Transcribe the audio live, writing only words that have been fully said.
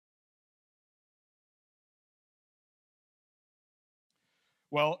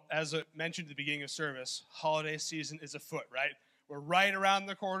Well, as I mentioned at the beginning of service, holiday season is afoot, right? We're right around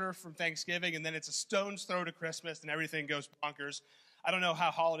the corner from Thanksgiving, and then it's a stone's throw to Christmas, and everything goes bonkers. I don't know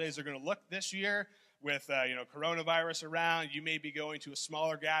how holidays are going to look this year with coronavirus around. You may be going to a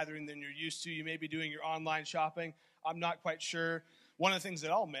smaller gathering than you're used to. You may be doing your online shopping. I'm not quite sure. One of the things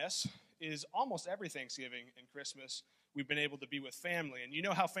that I'll miss is almost every Thanksgiving and Christmas we've been able to be with family. And you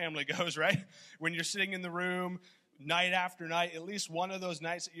know how family goes, right? When you're sitting in the room night after night, at least one of those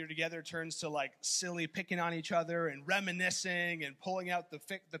nights that you're together turns to like silly picking on each other and reminiscing and pulling out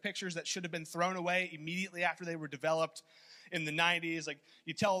the pictures that should have been thrown away immediately after they were developed in the 90s. Like,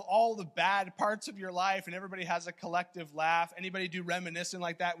 you tell all the bad parts of your life and everybody has a collective laugh. Anybody do reminiscing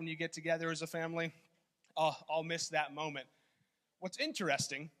like that when you get together as a family? Oh, I'll miss that moment. What's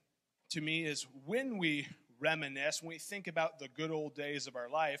interesting to me is when we reminisce, when we think about the good old days of our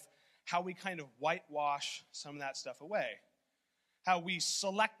life, how we kind of whitewash some of that stuff away. How we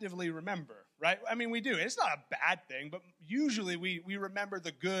selectively remember, right? I mean, we do. It's not a bad thing, but usually we remember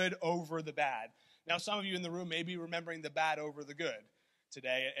the good over the bad. Now, some of you in the room may be remembering the bad over the good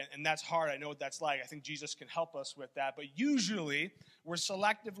today, and that's hard. I know what that's like. I think Jesus can help us with that. But usually, we're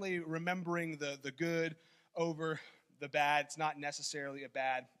selectively remembering the good over the bad. It's not necessarily a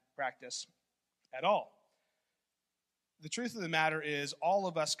bad practice at all. The truth of the matter is, all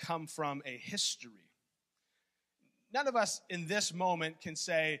of us come from a history. None of us in this moment can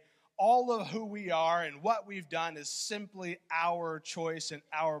say all of who we are and what we've done is simply our choice and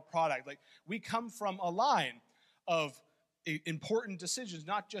our product. Like, we come from a line of important decisions,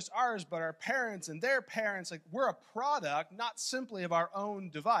 not just ours, but our parents and their parents. Like, we're a product, not simply of our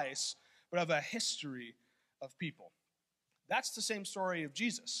own device, but of a history of people. That's the same story of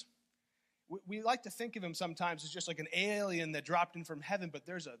Jesus. We like to think of him sometimes as just like an alien that dropped in from heaven, but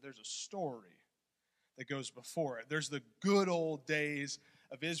there's a story that goes before it. There's the good old days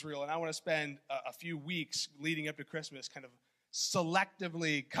of Israel, and I want to spend a few weeks leading up to Christmas kind of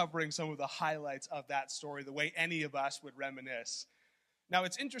selectively covering some of the highlights of that story, the way any of us would reminisce. Now,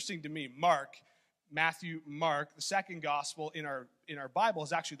 it's interesting to me, Mark, the second gospel in our Bible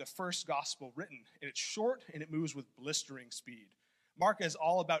is actually the first gospel written, and it's short and it moves with blistering speed. Mark is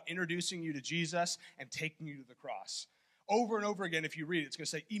all about introducing you to Jesus and taking you to the cross. Over and over again, if you read it, it's going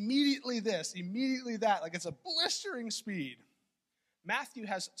to say, immediately this, immediately that. Like, it's a blistering speed. Matthew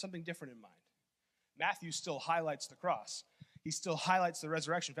has something different in mind. Matthew still highlights the cross. He still highlights the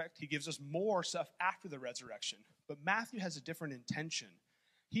resurrection. In fact, he gives us more stuff after the resurrection. But Matthew has a different intention.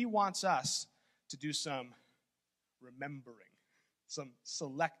 He wants us to do some remembering, some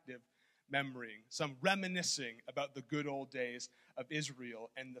selective memorying, some reminiscing about the good old days of Israel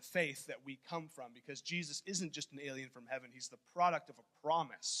and the faith that we come from, because Jesus isn't just an alien from heaven. He's the product of a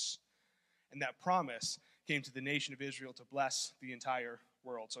promise. And that promise came to the nation of Israel to bless the entire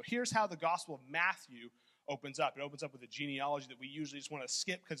world. So here's how the Gospel of Matthew opens up. It opens up with a genealogy that we usually just want to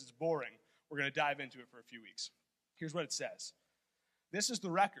skip because it's boring. We're going to dive into it for a few weeks. Here's what it says. This is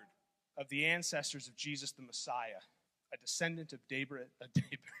the record of the ancestors of Jesus the Messiah, a descendant of David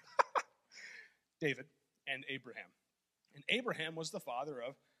and Abraham. And Abraham was the father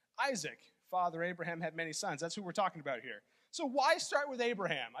of Isaac. Father Abraham had many sons. That's who we're talking about here. So why start with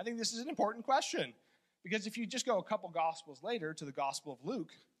Abraham? I think this is an important question. Because if you just go a couple Gospels later to the Gospel of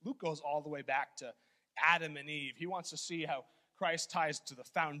Luke, Luke goes all the way back to Adam and Eve. He wants to see how Christ ties to the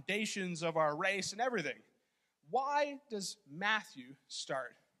foundations of our race and everything. Why does Matthew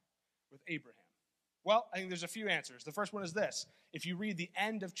start with Abraham? Well, I think there's a few answers. The first one is this. If you read the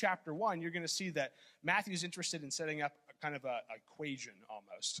end of chapter 1, you're going to see that Matthew's interested in setting up a kind of an equation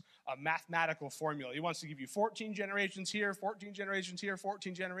almost, a mathematical formula. He wants to give you 14 generations here, 14 generations here,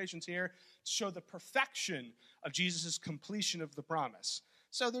 14 generations here, to show the perfection of Jesus' completion of the promise.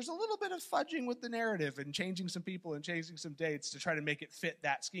 So there's a little bit of fudging with the narrative and changing some people and changing some dates to try to make it fit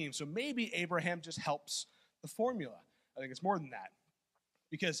that scheme. So maybe Abraham just helps the formula. I think it's more than that.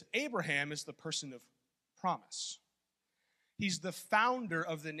 Because Abraham is the person of promise. He's the founder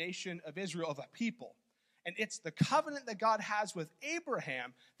of the nation of Israel, of a people. And it's the covenant that God has with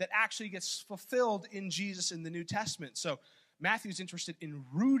Abraham that actually gets fulfilled in Jesus in the New Testament. So Matthew's interested in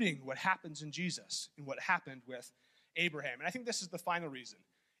rooting what happens in Jesus and what happened with Abraham. And I think this is the final reason.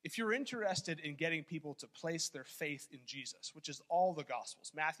 If you're interested in getting people to place their faith in Jesus, which is all the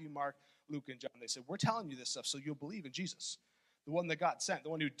Gospels, Matthew, Mark, Luke, and John, they said, we're telling you this stuff so you'll believe in Jesus. The one that God sent, the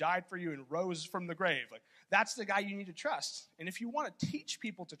one who died for you and rose from the grave. Like, that's the guy you need to trust. And if you want to teach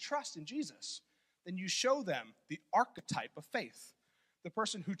people to trust in Jesus, then you show them the archetype of faith. The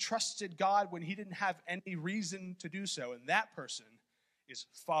person who trusted God when he didn't have any reason to do so. And that person is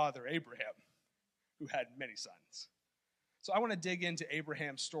Father Abraham, who had many sons. So I want to dig into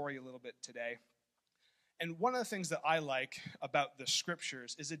Abraham's story a little bit today. And one of the things that I like about the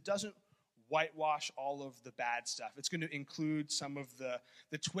scriptures is it doesn't whitewash all of the bad stuff. It's going to include some of the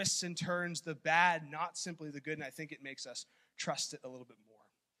twists and turns, the bad, not simply the good, and I think it makes us trust it a little bit more.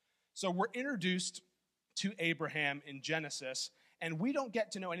 So we're introduced to Abraham in Genesis, and we don't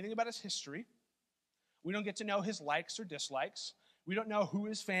get to know anything about his history. We don't get to know his likes or dislikes. We don't know who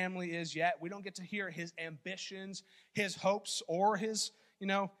his family is yet. We don't get to hear his ambitions, his hopes, or his,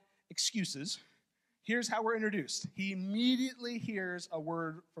 excuses. Here's how we're introduced. He immediately hears a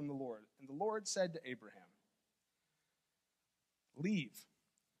word from the Lord. And the Lord said to Abraham, leave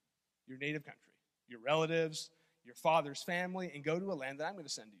your native country, your relatives, your father's family, and go to a land that I'm going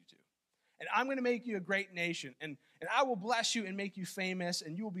to send you to. And I'm going to make you a great nation, and I will bless you and make you famous,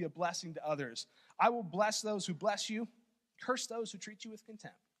 and you will be a blessing to others. I will bless those who bless you, curse those who treat you with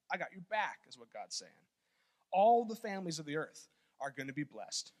contempt. I got your back, is what God's saying. All the families of the earth are going to be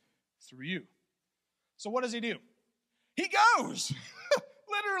blessed through you. So what does he do? He goes.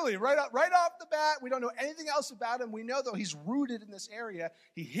 Literally, right off the bat. We don't know anything else about him. We know, though, he's rooted in this area.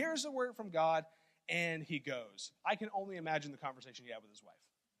 He hears the word from God, and he goes. I can only imagine the conversation he had with his wife.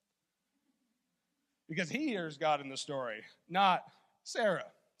 Because he hears God in the story, not Sarah.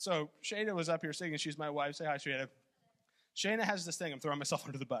 So Shayna was up here singing. She's my wife. Say hi, Shayna. Shayna has this thing. I'm throwing myself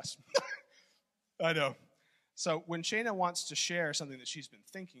under the bus. I know. So when Shayna wants to share something that she's been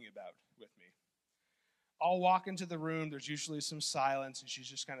thinking about with me, I'll walk into the room. There's usually some silence, and she's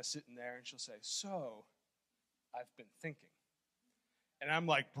just kind of sitting there, and she'll say, so I've been thinking. And I'm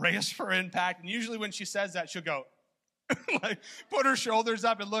like, brace for impact. And usually when she says that, she'll go, like, put her shoulders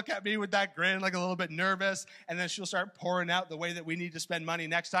up and look at me with that grin, like a little bit nervous, and then she'll start pouring out the way that we need to spend money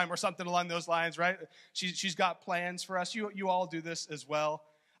next time or something along those lines, right? She's got plans for us. You all do this as well.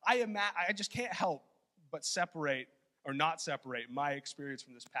 I just can't help but separate or not separate my experience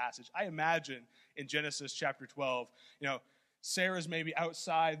from this passage. I imagine in Genesis chapter 12, Sarah's maybe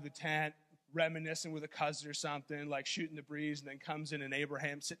outside the tent, reminiscing with a cousin or something, like shooting the breeze, and then comes in and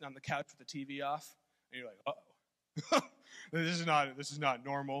Abraham's sitting on the couch with the TV off, and you're like, uh-oh. This is not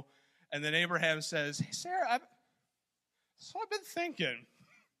normal. And then Abraham says, hey, Sarah, I've been thinking.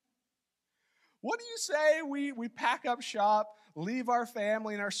 What do you say we pack up shop, leave our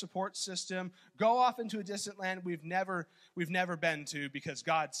family and our support system, go off into a distant land we've never been to because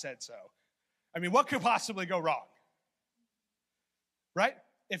God said so? I mean, what could possibly go wrong? Right?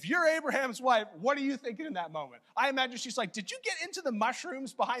 If you're Abraham's wife, what are you thinking in that moment? I imagine she's like, did you get into the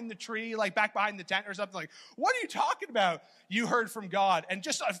mushrooms behind the tree, like back behind the tent or something? Like, what are you talking about? You heard from God. And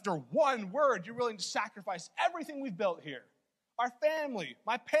just after one word, you're willing to sacrifice everything we've built here. Our family,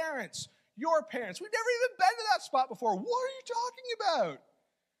 my parents, your parents. We've never even been to that spot before. What are you talking about?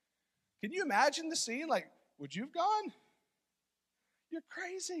 Can you imagine the scene? Like, would you have gone? You're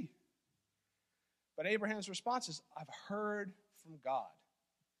crazy. But Abraham's response is, I've heard from God.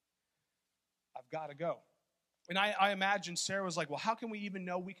 I've got to go. And I imagine Sarah was like, well, how can we even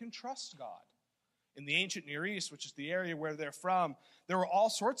know we can trust God? In the ancient Near East, which is the area where they're from, there were all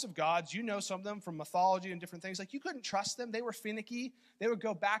sorts of gods. You know some of them from mythology and different things. Like, you couldn't trust them. They were finicky. They would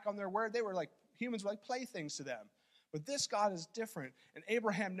go back on their word. They were like, humans were like playthings to them. But this God is different, and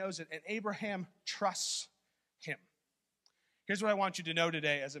Abraham knows it, and Abraham trusts him. Here's what I want you to know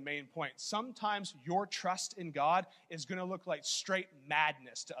today as a main point. Sometimes your trust in God is going to look like straight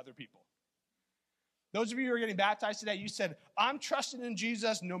madness to other people. Those of you who are getting baptized today, you said, I'm trusting in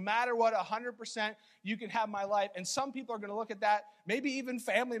Jesus no matter what, 100%, you can have my life. And some people are going to look at that, maybe even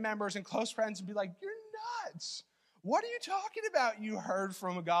family members and close friends, and be like, you're nuts. What are you talking about? You heard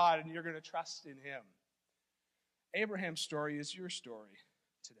from God and you're going to trust in him. Abraham's story is your story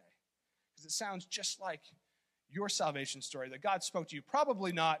today, because it sounds just like your salvation story, that God spoke to you,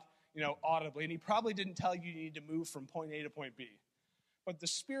 probably not, audibly, and he probably didn't tell you need to move from point A to point B. But the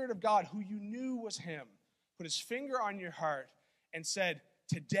Spirit of God, who you knew was him, put his finger on your heart and said,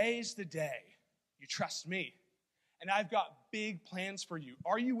 today's the day you trust me. And I've got big plans for you.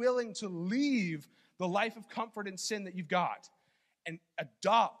 Are you willing to leave the life of comfort and sin that you've got and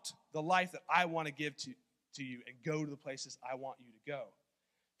adopt the life that I want to give to you and go to the places I want you to go?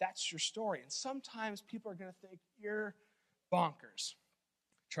 That's your story. And sometimes people are going to think you're bonkers.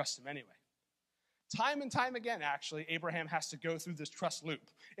 Trust him anyway. Time and time again, actually, Abraham has to go through this trust loop.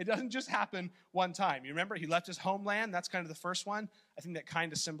 It doesn't just happen one time. You remember, he left his homeland. That's kind of the first one. I think that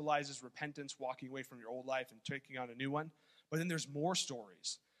kind of symbolizes repentance, walking away from your old life and taking on a new one. But then there's more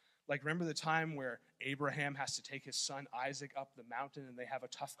stories. Like, remember the time where Abraham has to take his son Isaac up the mountain and they have a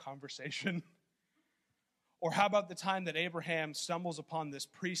tough conversation? Or how about the time that Abraham stumbles upon this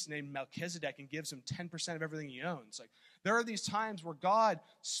priest named Melchizedek and gives him 10% of everything he owns? Like, there are these times where God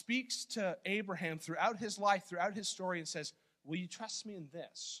speaks to Abraham throughout his life, throughout his story, and says, will you trust me in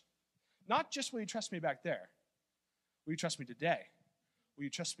this? Not just will you trust me back there. Will you trust me today? Will you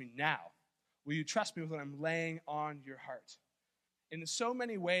trust me now? Will you trust me with what I'm laying on your heart? And in so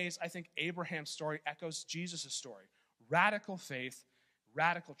many ways, I think Abraham's story echoes Jesus' story. Radical faith,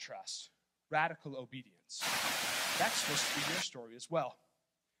 radical trust, radical obedience. That's supposed to be your story as well.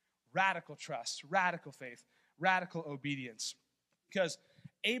 Radical trust, radical faith, radical obedience. Because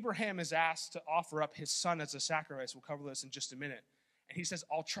Abraham is asked to offer up his son as a sacrifice. We'll cover this in just a minute. And he says,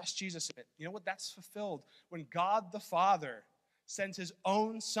 I'll trust Jesus in it. You know what? That's fulfilled when God the Father sends his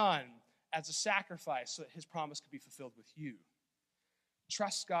own son as a sacrifice so that his promise could be fulfilled with you.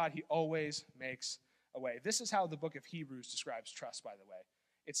 Trust God. He always makes a way. This is how the book of Hebrews describes trust, by the way.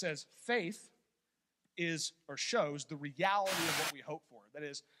 It says, faith is or shows the reality of what we hope for. That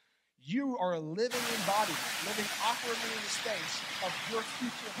is, you are a living embodiment, living awkwardly in the space of your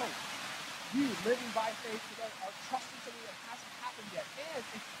future hope. You, living by faith today, are trusting something that hasn't happened yet. And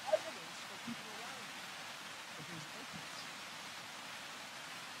it's evidence for people around you of his goodness.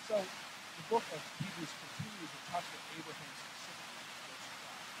 So, the book of Hebrews continues to touch on Abraham specifically.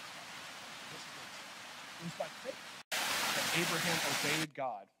 It was by faith that Abraham obeyed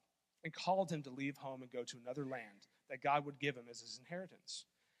God and called him to leave home and go to another land that God would give him as his inheritance.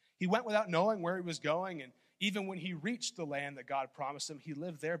 He went without knowing where he was going, and even when he reached the land that God promised him, he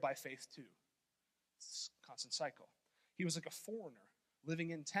lived there by faith too. It's a constant cycle. He was like a foreigner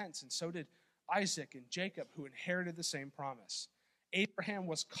living in tents, and so did Isaac and Jacob, who inherited the same promise. Abraham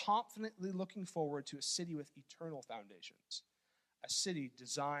was confidently looking forward to a city with eternal foundations, a city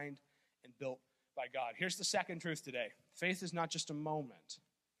designed and built by God. Here's the second truth today. Faith is not just a moment,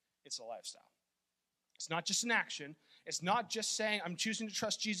 it's a lifestyle. It's not just an action. It's not just saying, I'm choosing to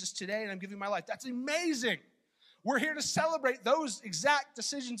trust Jesus today and I'm giving my life. That's amazing. We're here to celebrate those exact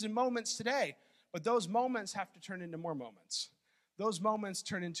decisions and moments today. But those moments have to turn into more moments. Those moments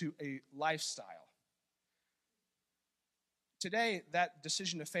turn into a lifestyle. Today, that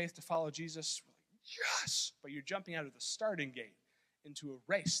decision of faith to follow Jesus, yes, but you're jumping out of the starting gate into a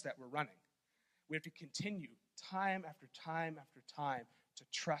race that we're running. We have to continue time after time after time to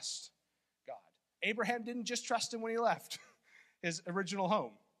trust God. Abraham didn't just trust him when he left his original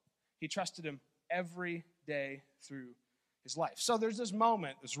home. He trusted him every day through his life. So there's this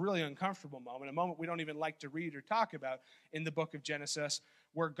moment, this really uncomfortable moment, a moment we don't even like to read or talk about in the book of Genesis,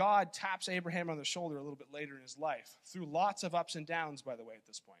 where God taps Abraham on the shoulder a little bit later in his life, through lots of ups and downs, by the way, at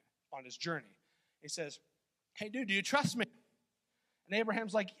this point, on his journey. He says, hey, dude, do you trust me? And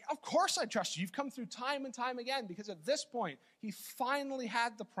Abraham's like, yeah, of course I trust you. You've come through time and time again, because at this point, he finally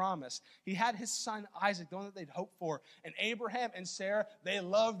had the promise. He had his son Isaac, the one that they'd hoped for. And Abraham and Sarah, they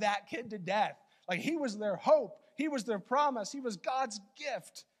loved that kid to death. Like, he was their hope. He was their promise. He was God's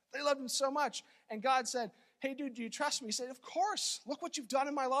gift. They loved him so much. And God said, hey, dude, do you trust me? He said, of course. Look what you've done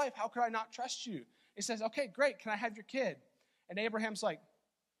in my life. How could I not trust you? He says, okay, great. Can I have your kid? And Abraham's like,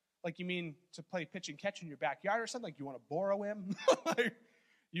 you mean to play pitch and catch in your backyard or something? Like, you want to borrow him? Like,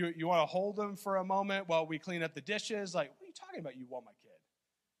 you want to hold him for a moment while we clean up the dishes? Like, what are you talking about? You want my kid?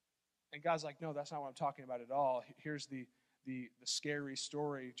 And God's like, no, that's not what I'm talking about at all. Here's the scary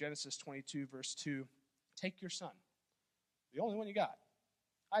story. Genesis 22, verse 2. Take your son, the only one you got,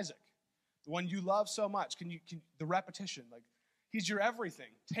 Isaac, the one you love so much. The repetition, like, he's your everything.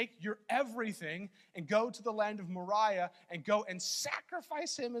 Take your everything and go to the land of Moriah and go and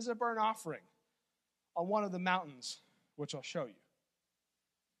sacrifice him as a burnt offering on one of the mountains, which I'll show you.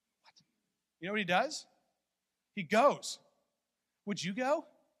 What? You know what he does? He goes. Would you go?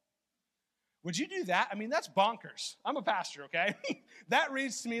 Would you do that? I mean, that's bonkers. I'm a pastor, okay? That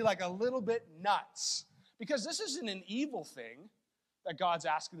reads to me like a little bit nuts. Because this isn't an evil thing that God's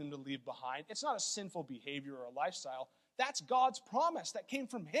asking them to leave behind. It's not a sinful behavior or a lifestyle. That's God's promise that came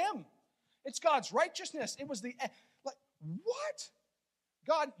from him. It's God's righteousness. It was like, what?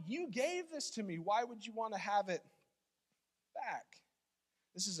 God, you gave this to me. Why would you want to have it back?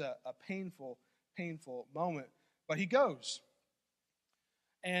 This is a painful, painful moment. But he goes.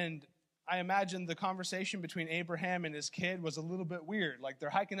 And I imagine the conversation between Abraham and his kid was a little bit weird. Like, they're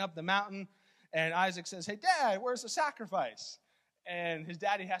hiking up the mountain, and Isaac says, hey, Dad, where's the sacrifice? And his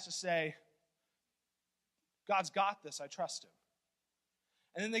daddy has to say, God's got this, I trust him.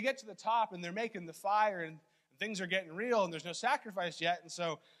 And then they get to the top, and they're making the fire, and things are getting real, and there's no sacrifice yet. And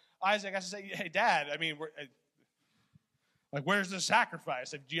so Isaac has to say, hey, Dad, I mean, where's the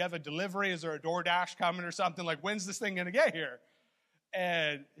sacrifice? Like, do you have a delivery? Is there a DoorDash coming or something? Like, when's this thing going to get here?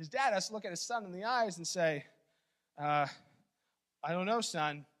 And his dad has to look at his son in the eyes and say, I don't know,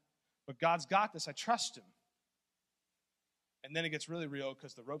 son, but God's got this. I trust him. And then it gets really real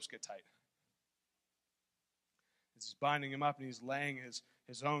because the ropes get tight. As he's binding him up and he's laying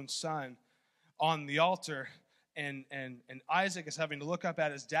his own son on the altar, and Isaac is having to look up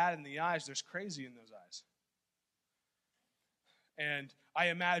at his dad in the eyes. There's crazy in those eyes. And I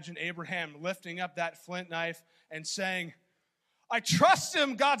imagine Abraham lifting up that flint knife and saying, I trust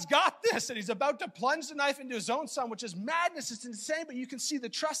him. God's got this. And he's about to plunge the knife into his own son, which is madness. It's insane, but you can see the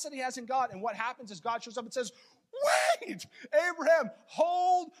trust that he has in God. And what happens is God shows up and says, wait, Abraham,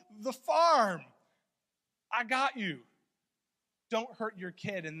 hold the farm. I got you. Don't hurt your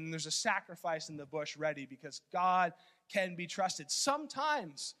kid. And then there's a sacrifice in the bush ready because God can be trusted.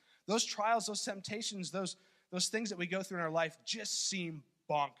 Sometimes those trials, those temptations, those things that we go through in our life just seem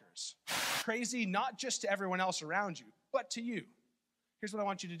bonkers. Crazy, not just to everyone else around you, but to you. Here's what I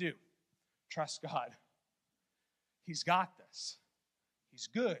want you to do. Trust God. He's got this. He's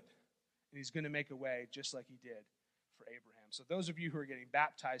good. And he's going to make a way just like he did for Abraham. So those of you who are getting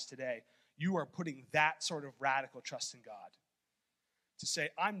baptized today, you are putting that sort of radical trust in God. To say,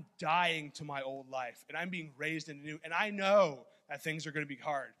 I'm dying to my old life, and I'm being raised into new, and I know that things are going to be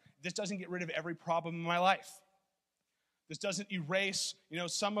hard. This doesn't get rid of every problem in my life. This doesn't erase,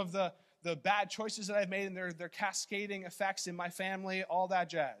 some of the bad choices that I've made and their cascading effects in my family, all that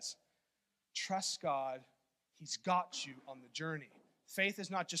jazz. Trust God. He's got you on the journey. Faith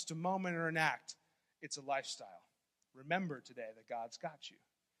is not just a moment or an act. It's a lifestyle. Remember today that God's got you.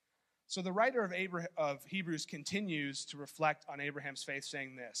 So the writer of Hebrews continues to reflect on Abraham's faith,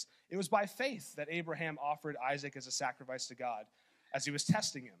 saying this. It was by faith that Abraham offered Isaac as a sacrifice to God as he was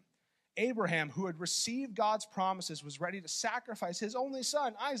testing him. Abraham, who had received God's promises, was ready to sacrifice his only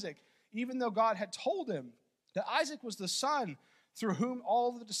son, Isaac, even though God had told him that Isaac was the son through whom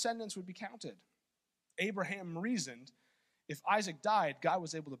all the descendants would be counted. Abraham reasoned if Isaac died, God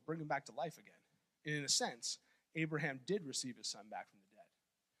was able to bring him back to life again. And in a sense, Abraham did receive his son back from the dead.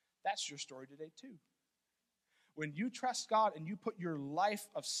 That's your story today too. When you trust God and you put your life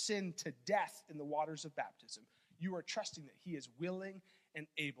of sin to death in the waters of baptism, you are trusting that he is willing and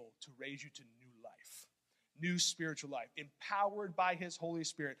able to raise you to new life, new spiritual life, empowered by his Holy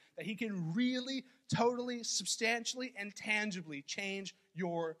Spirit, that he can really, totally, substantially, and tangibly change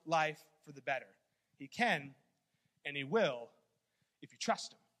your life for the better. He can, and he will, if you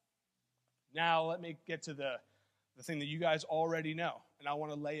trust him. Now, let me get to the thing that you guys already know, and I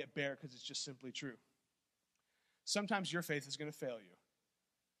want to lay it bare because it's just simply true. Sometimes your faith is going to fail you.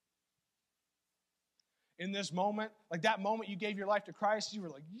 In this moment, like that moment you gave your life to Christ, you were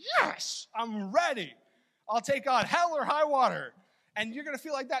like, yes, I'm ready. I'll take on hell or high water. And you're going to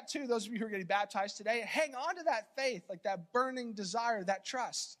feel like that too, those of you who are getting baptized today. Hang on to that faith, like that burning desire, that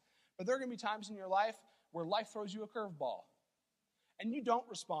trust. But there are going to be times in your life where life throws you a curveball. And you don't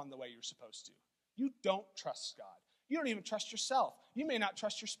respond the way you're supposed to. You don't trust God. You don't even trust yourself. You may not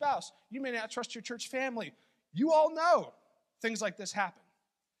trust your spouse. You may not trust your church family. You all know things like this happen.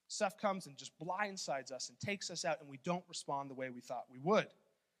 Stuff comes and just blindsides us and takes us out, and we don't respond the way we thought we would.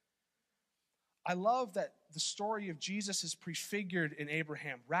 I love that the story of Jesus is prefigured in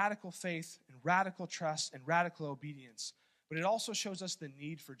Abraham. Radical faith and radical trust and radical obedience. But it also shows us the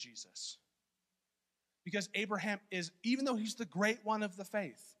need for Jesus. Because Abraham is, even though he's the great one of the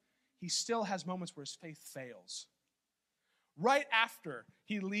faith, he still has moments where his faith fails. Right after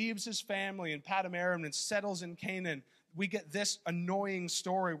he leaves his family in Padam Aram and settles in Canaan, we get this annoying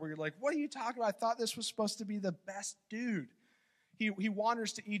story where you're like, what are you talking about? I thought this was supposed to be the best dude. He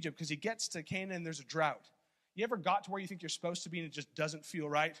wanders to Egypt because he gets to Canaan and there's a drought. You ever got to where you think you're supposed to be and it just doesn't feel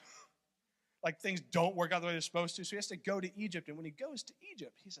right? Like things don't work out the way they're supposed to. So he has to go to Egypt. And when he goes to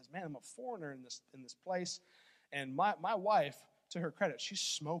Egypt, he says, man, I'm a foreigner in this place. And my wife, to her credit, she's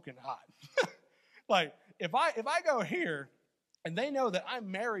smoking hot. Like, if I go here and they know that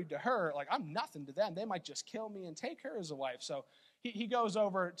I'm married to her, like I'm nothing to them, they might just kill me and take her as a wife. So he goes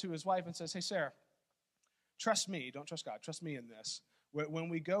over to his wife and says, hey, Sarah, trust me. Don't trust God. Trust me in this. When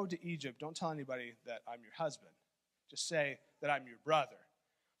we go to Egypt, don't tell anybody that I'm your husband. Just say that I'm your brother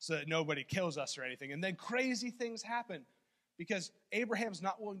so that nobody kills us or anything. And then crazy things happen because Abraham's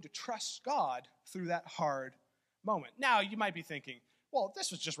not willing to trust God through that hard moment. Now, you might be thinking, well, this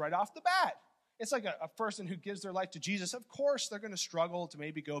was just right off the bat. It's like a person who gives their life to Jesus. Of course, they're going to struggle to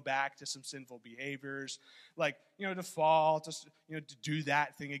maybe go back to some sinful behaviors, like, to fall, to do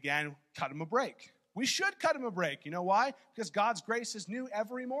that thing again. Cut them a break. We should cut him a break. You know why? Because God's grace is new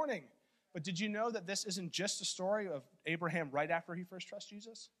every morning. But did you know that this isn't just a story of Abraham right after he first trusts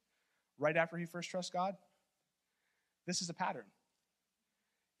Jesus? Right after he first trusts God? This is a pattern.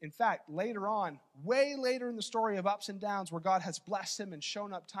 In fact, later on, way later in the story of ups and downs, where God has blessed him and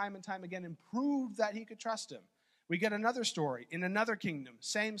shown up time and time again and proved that he could trust him, we get another story in another kingdom,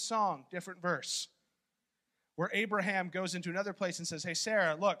 same song, different verse, where Abraham goes into another place and says, hey,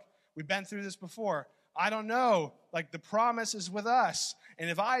 Sarah, look, we've been through this before. I don't know, like the promise is with us. And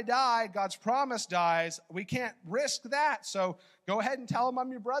if I die, God's promise dies. We can't risk that. So go ahead and tell him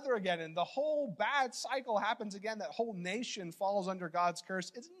I'm your brother again. And the whole bad cycle happens again. That whole nation falls under God's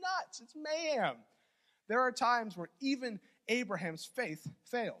curse. It's nuts. It's mayhem. There are times where even Abraham's faith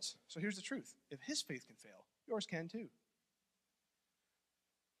fails. So here's the truth. If his faith can fail, yours can too.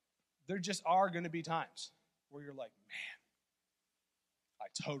 There just are going to be times where you're like, man, I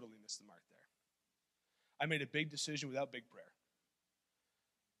totally missed the mark there. I made a big decision without big prayer.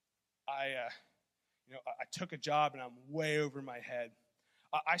 I took a job and I'm way over my head.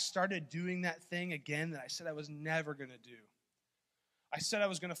 I started doing that thing again that I said I was never going to do. I said I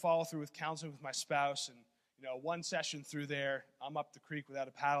was going to follow through with counseling with my spouse, and one session through there, I'm up the creek without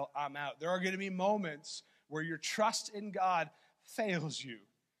a paddle, I'm out. There are going to be moments where your trust in God fails you,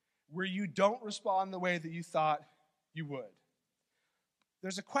 where you don't respond the way that you thought you would.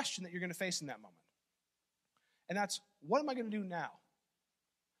 There's a question that you're going to face in that moment. And that's, what am I going to do now?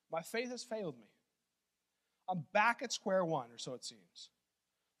 My faith has failed me. I'm back at square one, or so it seems.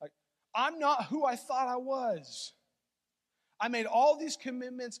 Like, I'm not who I thought I was. I made all these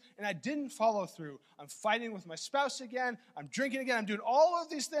commitments, and I didn't follow through. I'm fighting with my spouse again. I'm drinking again. I'm doing all of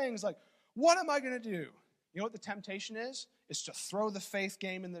these things. Like, what am I going to do? You know what the temptation is? It's to throw the faith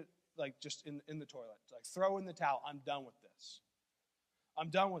game in the toilet. Like, throw in the towel. I'm done with this. I'm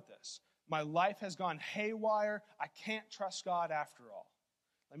done with this. My life has gone haywire. I can't trust God after all.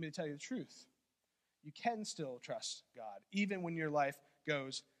 Let me tell you the truth. You can still trust God, even when your life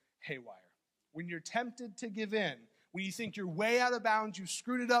goes haywire. When you're tempted to give in, when you think you're way out of bounds, you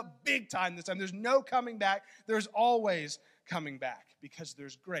screwed it up big time this time, there's no coming back. There's always coming back, because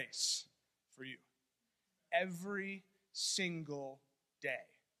there's grace for you. Every single day,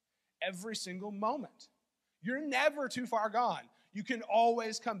 every single moment. You're never too far gone. You can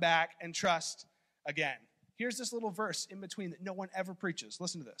always come back and trust again. Here's this little verse in between that no one ever preaches.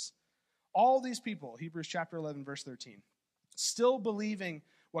 Listen to this. All these people, Hebrews chapter 11, verse 13, still believing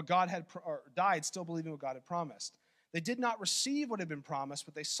what God had, or died still believing what God had promised. They did not receive what had been promised,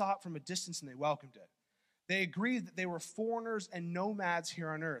 but they saw it from a distance and they welcomed it. They agreed that they were foreigners and nomads here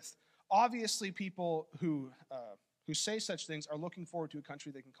on earth. Obviously, people who say such things are looking forward to a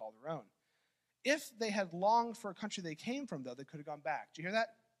country they can call their own. If they had longed for a country they came from, though, they could have gone back. Do you hear that?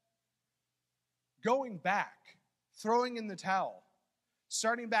 Going back, throwing in the towel,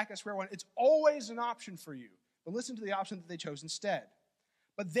 starting back at square one, it's always an option for you. But listen to the option that they chose instead.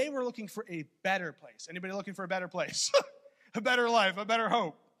 But they were looking for a better place. Anybody looking for a better place? A better life, a better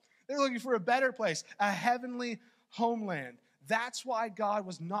hope. They're looking for a better place, a heavenly homeland. That's why God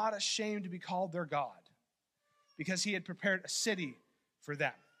was not ashamed to be called their God, because he had prepared a city for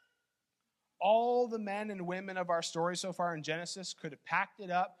them. All the men and women of our story so far in Genesis could have packed it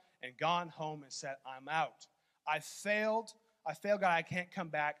up and gone home and said, I'm out. I failed, God, I can't come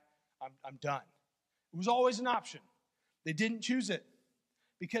back. I'm done. It was always an option. They didn't choose it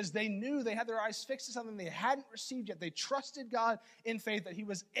because they knew they had their eyes fixed to something they hadn't received yet. They trusted God in faith that he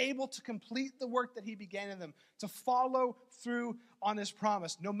was able to complete the work that he began in them, to follow through on his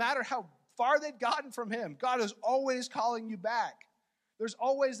promise. No matter how far they'd gotten from him, God is always calling you back. There's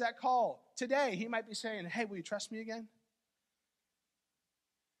always that call. Today, he might be saying, hey, will you trust me again?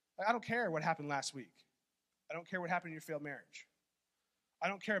 I don't care what happened last week. I don't care what happened in your failed marriage. I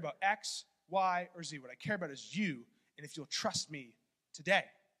don't care about X, Y, or Z. What I care about is you, and if you'll trust me today.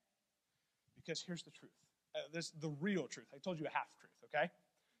 Because here's the truth. This is the real truth. I told you a half-truth, okay?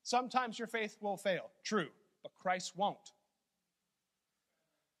 Sometimes your faith will fail. True. But Christ won't.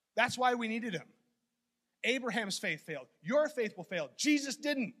 That's why we needed him. Abraham's faith failed. Your faith will fail. Jesus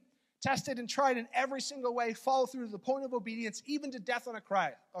didn't. Tested and tried in every single way, follow through to the point of obedience, even to death on a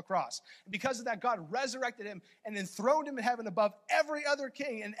cross. And because of that, God resurrected him and enthroned him in heaven above every other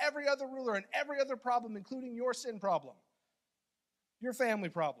king and every other ruler and every other problem, including your sin problem, your family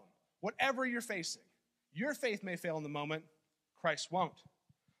problem, whatever you're facing. Your faith may fail in the moment. Christ won't.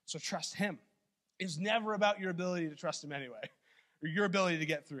 So trust him. It's never about your ability to trust him anyway, or your ability to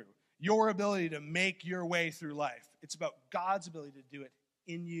get through, your ability to make your way through life. It's about God's ability to do it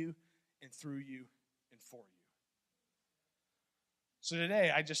in you and through you and for you. So today,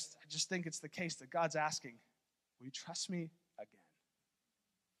 I just think it's the case that God's asking, will you trust me again?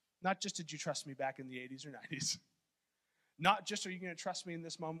 Not just did you trust me back in the 80s or 90s. Not just are you going to trust me in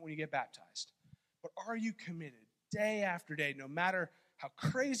this moment when you get baptized. But are you committed day after day, no matter how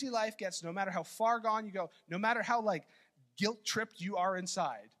crazy life gets, no matter how far gone you go, no matter how like guilt-tripped you are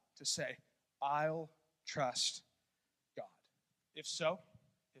inside, to say, I'll trust God. If so,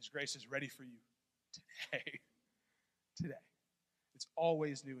 his grace is ready for you today. Today. It's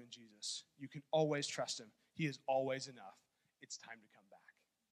always new in Jesus. You can always trust him. He is always enough. It's time to come.